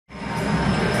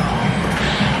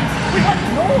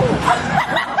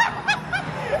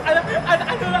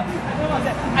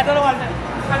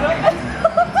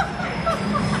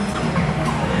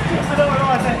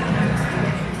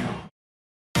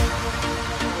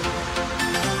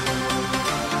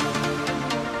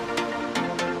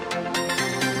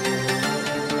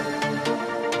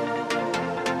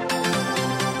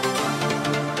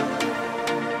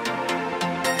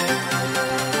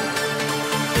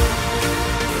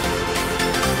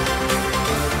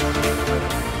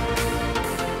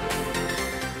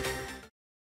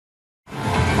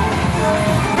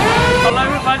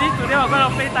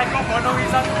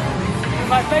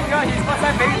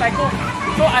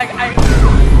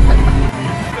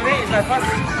Because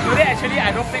today actually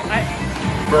I don't play. I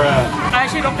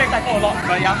actually don't play Taiko a lot,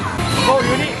 but yeah. So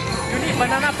you need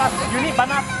banana passport. You need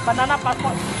banana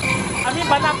passport. I mean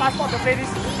banana passport to play this. I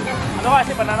don't know why I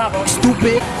say banana, bro.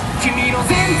 Stupid.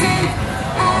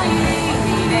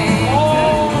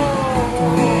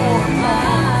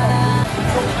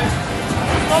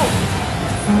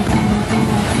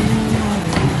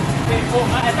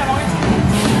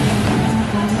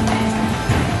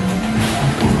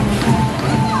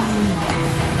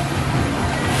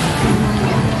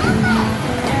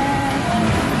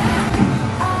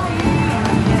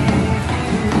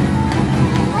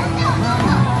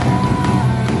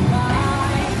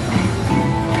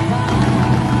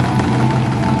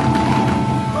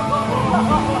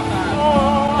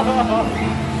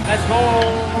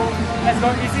 Let's go.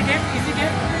 Easy game.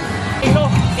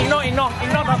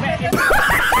 Ignore the bad. No.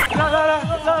 Ignore.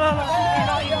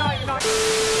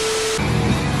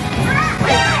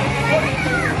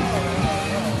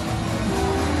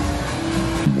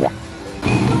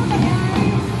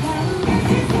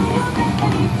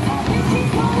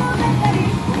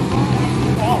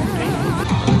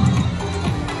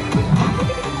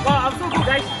 Wow, I'm so good,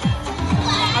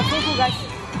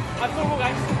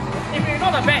 guys. If you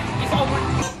ignore the bad, it's all good.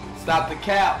 Stop the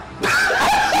cap.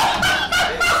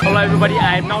 Hello everybody,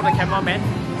 I am now the cameraman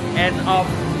and I'm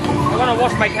gonna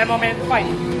watch my cameraman fight.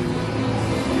 This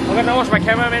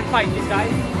guy.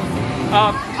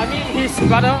 I mean his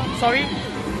brother, sorry.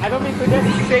 I don't mean to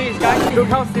just say his guy. Look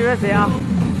how serious they are.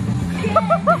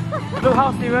 Look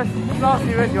how serious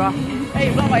you are.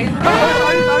 Hey, sorry.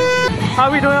 How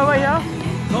are we doing over here?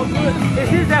 So good. It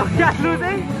seems that we are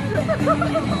losing.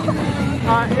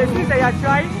 It seems that you are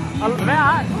trying very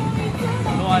hard.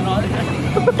 No, I'm not.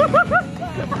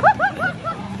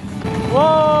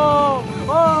 Whoa!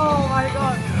 Oh my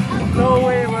god! No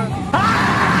way, man.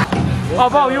 How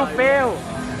about you fail?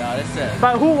 Yeah, that's sad.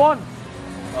 But who won?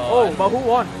 But who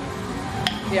won?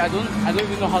 Hey, I don't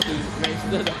even know how to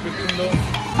register the freaking note.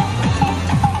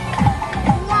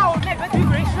 Wow, negative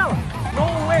ratio! No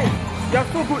way! You're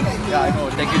so good. Yeah, I know.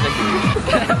 Thank you.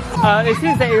 It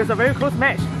seems that it was a very close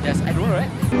match. Yes, I know, right?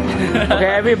 Okay,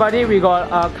 everybody, we got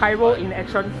Cairo in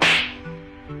action.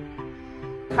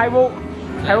 Cairo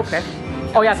Clash.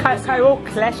 Oh yeah, Cairo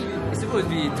Clash. It's supposed to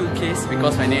be 2Ks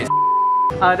because my name is.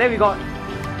 Then we got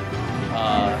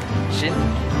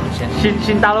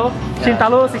Shintaro.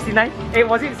 Shintaro 69. Eh,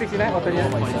 was it 69 or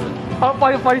 39?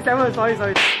 47.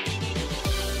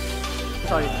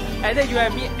 Sorry. And then you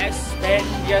have me as Ben,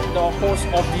 the host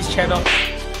of this channel.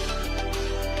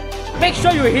 Make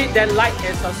sure you hit that like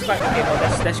and subscribe. Okay, no,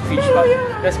 that's cringe, but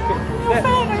that's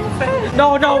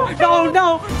No.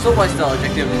 So what's the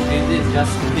objective of this game? This is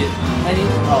just to hit any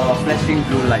flashing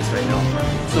blue lights right now.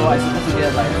 So I'm supposed to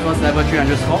get like first level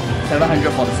 300 score,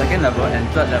 700 for the second level, and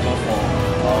third level for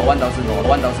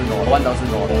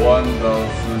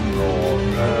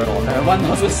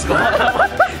 $1,000 score.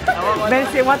 Man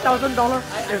say $1,000. I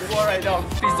have four right now.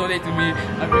 Please donate to me.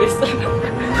 I'm really sad.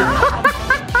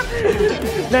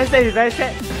 Man say he's very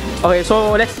sad. Okay,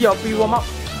 so let's see your free warm up. I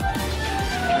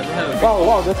don't have a free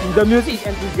Wow, the music is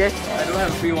enthusiastic. I don't have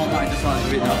a free warm up. I just want to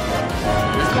do it now.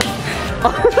 Let's go.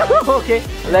 Okay,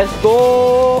 let's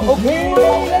go. Okay,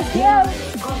 let's go.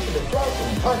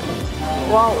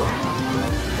 Wow.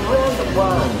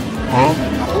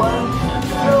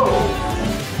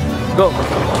 Go.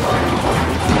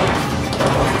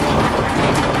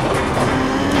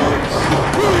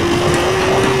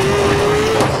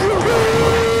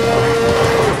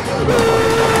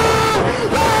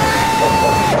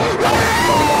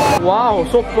 Wow,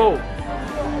 so pro.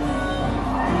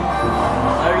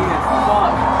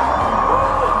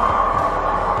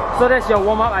 So that's your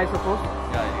warm up, I suppose?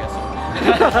 Yeah, I guess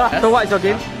so. So what is your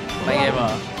game? My game,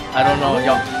 I don't know.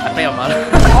 Yo, I play your mother.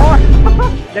 Oh,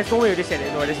 let's go with this.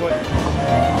 Let's go.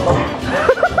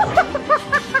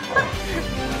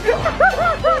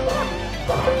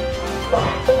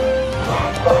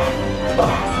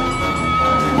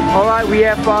 Alright, we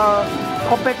have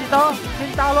competitor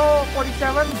Shintaro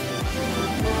 47.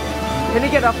 Can he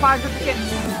get a 500 tickets?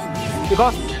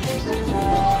 Because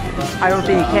I don't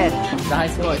think he can. The high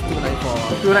score is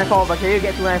 294. 294, but can you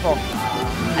get 294?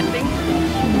 I think.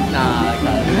 Nah, I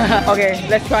can't. Okay,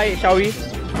 let's try it, shall we?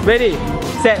 Ready,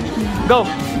 set, go.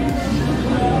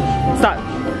 Start.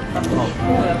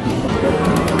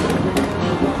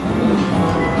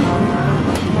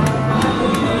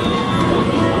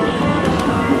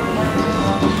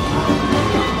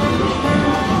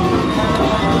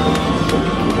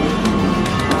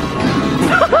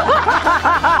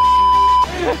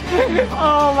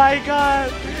 Oh my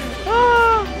god!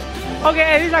 Okay,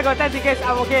 at least I got 10 tickets.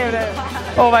 I'm okay with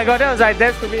that. Oh my god, that was like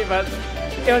that's stupid, but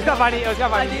it was quite funny. It was quite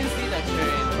funny. I didn't see that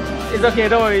train. It's okay,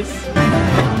 no worries.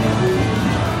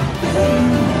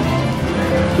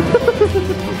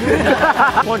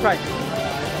 One try.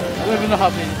 I don't even know how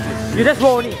many. You just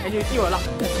roll only and you see your luck.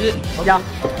 That's it. Yeah.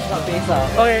 Not base out.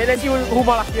 Okay, let's see who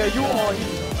more luckier, you or him.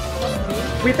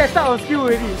 We tested our skill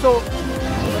already, so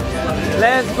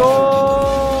let's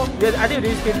go. Yeah, I think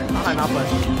we spin enough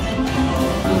first.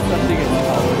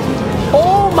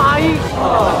 Oh my!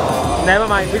 Never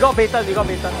mind, we got baited, we got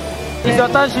baited. It's your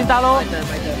turn, Shintaro.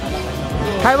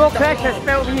 Cairo Crash has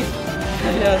failed me.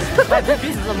 Yes. But this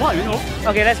is a lot, you know.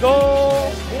 Okay, let's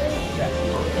go.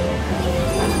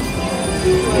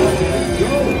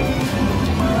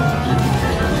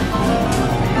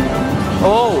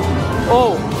 Oh,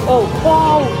 oh, oh,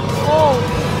 wow, oh,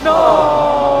 no!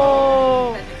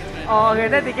 Oh, okay,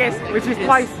 10 tickets, which is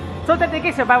twice. So 10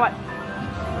 tickets you buy what?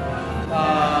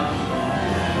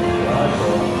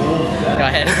 Go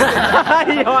ahead.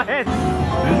 Your head. I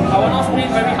will not spin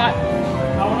very hard. I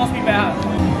will not spin very hard.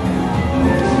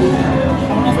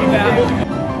 I will not spin very hard.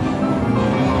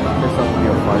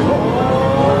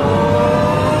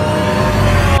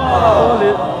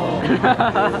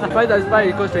 Five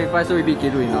equals 25, so we beat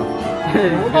Kidu enough.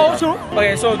 Oh, true.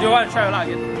 Okay, so do you want to try your luck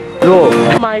again? No.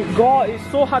 Oh my god, it's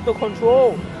so hard to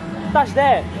control. Touch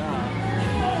that.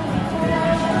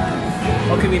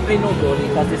 Okay, we play no goalie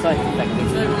because this one is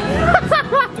effective.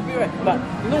 To be right, but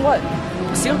you know what?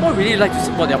 Singapore really like to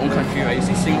support their own country, right? You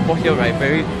see Singapore here, right?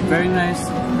 Very, very nice,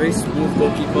 very smooth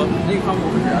goalkeeper. Then you come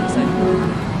over to the other side.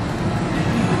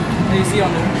 Then you see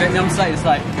on the Vietnam side, it's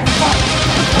like,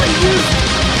 what is this?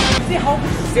 See how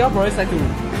Singaporeans like to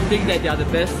think that they are the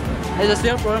best. As a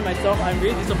Singaporean myself, I'm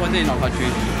really disappointed in our country.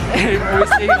 I'm always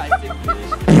saying like same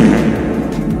finish.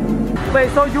 Wait,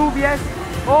 so UBS?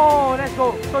 Oh, let's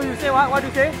go. So you say what? What do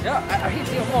you say? Yeah, I hate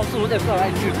Singapore, so that's why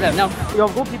I choose them. Now, your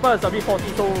goalkeeper is a bit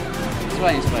faulty, so... it's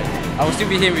fine, it's fine. I will still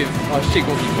beat him with a shit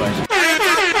goalkeeper actually.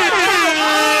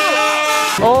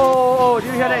 Oh, do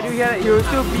you hear that? Do you hear that? He will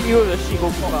still beat you with a shit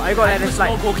goalkeeper. I got that. It's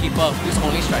like... no goalkeeper, use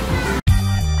only strikers.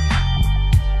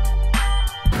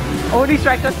 Only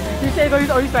strikers? You say you're going to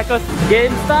use only strikers.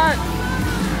 Game start!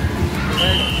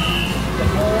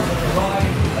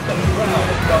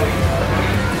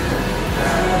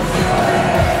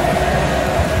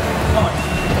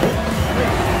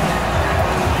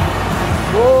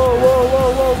 Whoa, whoa, whoa,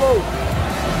 whoa, whoa!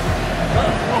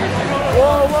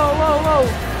 Whoa, whoa, whoa, whoa!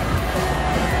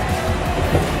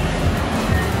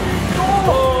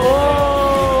 Whoa!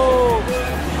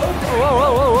 Whoa,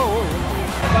 whoa, whoa, whoa!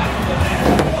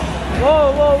 Whoa,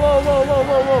 whoa, whoa, whoa, whoa,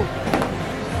 whoa, whoa!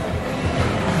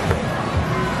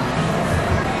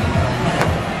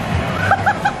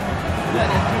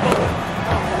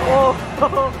 Oh!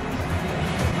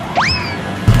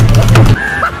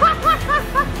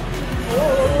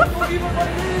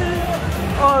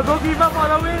 Oh, goalkeeper for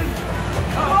the win!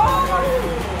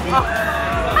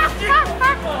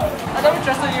 I never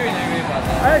trusted you in any way, but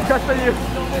I trusted you.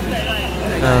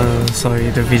 Sorry,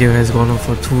 the video has gone on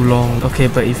for too long. Okay,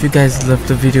 but if you guys love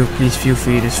the video, please feel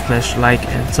free to smash like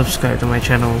and subscribe to my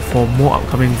channel for more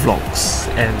upcoming vlogs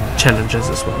and challenges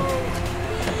as well.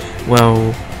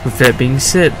 Well, with that being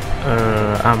said,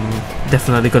 I'm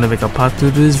definitely gonna make a part 2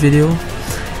 to this video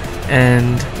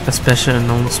and a special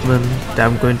announcement that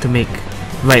I'm going to make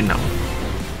right now.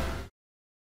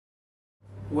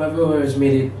 Whoever has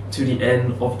made it to the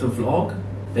end of the vlog,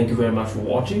 thank you very much for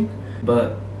watching.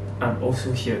 But I'm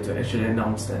also here to actually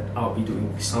announce that I'll be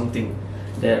doing something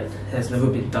that has never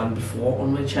been done before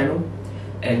on my channel,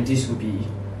 and this will be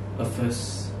a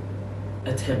first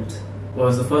attempt. Well,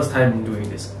 it's the first time I'm doing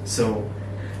this, so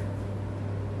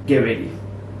get ready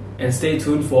and stay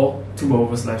tuned for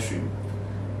tomorrow's live stream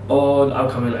or the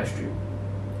upcoming live stream.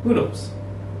 Who knows?